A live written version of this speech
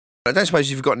I don't suppose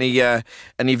you've got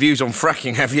any views on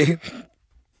fracking, have you?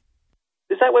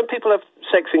 Is that when people have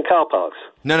sex in car parks?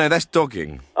 No, that's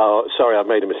dogging. Oh, sorry, I've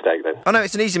made a mistake then. Oh, no,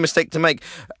 it's an easy mistake to make.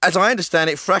 As I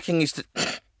understand it, fracking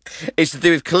is to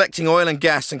do with collecting oil and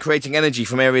gas and creating energy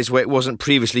from areas where it wasn't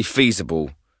previously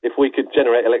feasible. If we could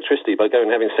generate electricity by going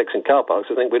and having sex in car parks,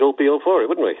 I think we'd all be all for it,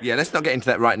 wouldn't we? Yeah, let's not get into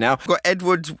that right now. We've got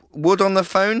Edward Wood on the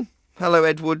phone. Hello,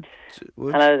 Edward.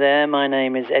 Wood. Hello there, my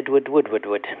name is Edward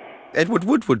Woodward. Edward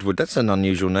Woodward, that's an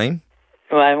unusual name.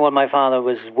 Well, my father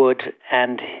was Wood,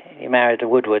 and he married a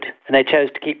Woodward. And they chose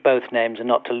to keep both names and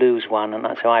not to lose one, and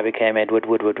that's how I became Edward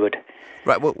Woodward.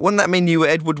 Right, well, wouldn't that mean you were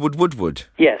Edward Woodward?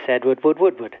 Yes, Edward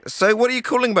Woodward. So what are you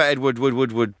calling about Edward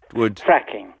Woodward?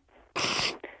 Fracking.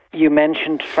 You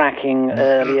mentioned fracking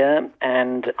earlier,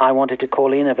 and I wanted to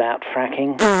call in about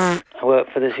fracking. I work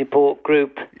for the support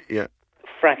group. Yeah.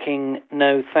 Fracking,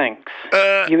 no thanks.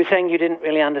 You were saying you didn't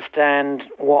really understand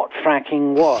what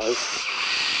fracking was,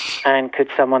 and could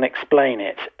someone explain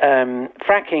it?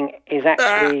 Fracking is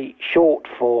actually short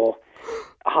for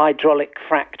hydraulic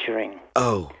fracturing.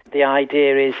 Oh. The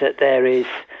idea is that there is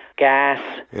gas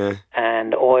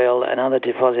and oil and other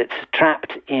deposits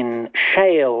trapped in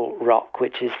shale rock,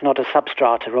 which is not a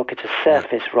substrata rock, it's a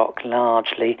surface rock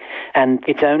largely, and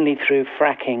it's only through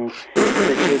fracking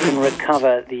that you can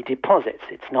recover the deposits.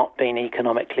 It's not been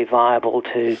economically viable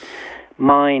to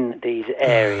mine these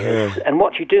areas. And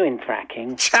what you do in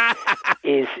fracking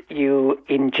is you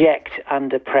inject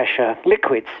under pressure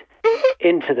liquids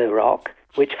into the rock,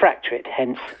 which fracture it,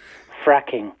 hence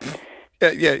fracking.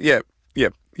 Yeah.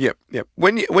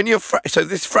 When you're so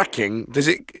this fracking, does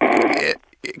it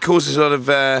causes a lot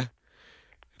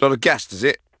of gas, does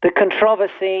it? The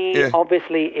controversy,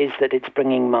 obviously, is that it's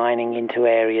bringing mining into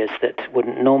areas that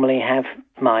wouldn't normally have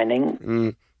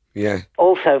mining.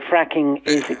 Also, fracking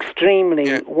is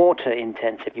extremely water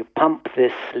intensive. You pump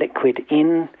this liquid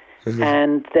in,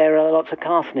 and there are lots of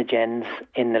carcinogens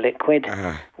in the liquid,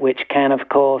 which can, of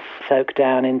course, soak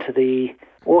down into the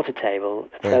water table.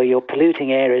 So you're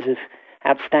polluting areas of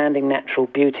outstanding natural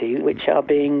beauty, which are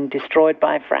being destroyed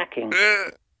by fracking.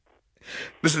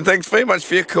 Listen, thanks very much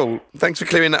for your call. Thanks for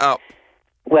clearing that up.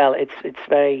 Well, it's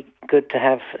very good to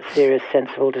have a serious,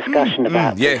 sensible discussion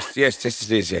about this. Yes,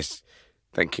 it is, yes.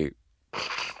 Thank you.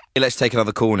 Let's take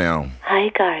another call now. Hi,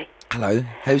 Gary. Hello,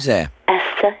 who's there?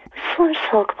 Esther. I just want to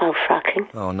talk about fracking.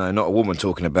 Oh, no, not a woman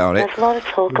talking about it. There's a lot of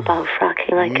talk about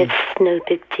fracking, like it's no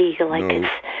big deal, like it's,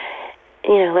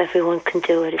 everyone can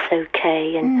do it, it's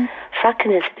okay, and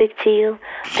fracking is a big deal.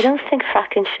 I don't think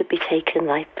fracking should be taken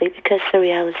lightly, because the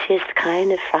reality is the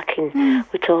kind of fracking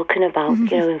we're talking about,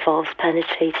 involves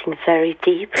penetrating very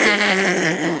deep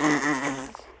and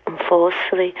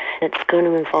forcefully. It's going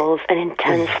to involve an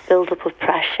intense build-up of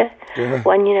pressure.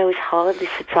 When, it's hardly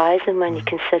surprising when you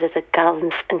consider the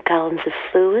gallons and gallons of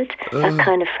fluid that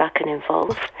kind of fracking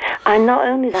involves. And not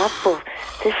only that, but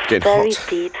this very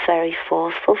deep, very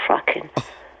forceful fracking.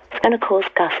 It's going to cause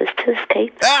gases to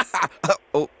escape.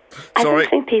 Sorry. I don't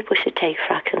think people should take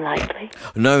fracking lightly.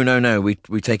 No.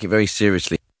 We take it very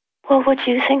seriously. Well, what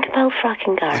do you think about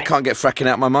fracking, Gary? I can't get fracking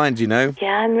out of my mind, Yeah,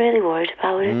 I'm really worried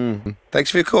about it. Thanks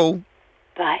for your call.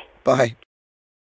 Bye. Bye.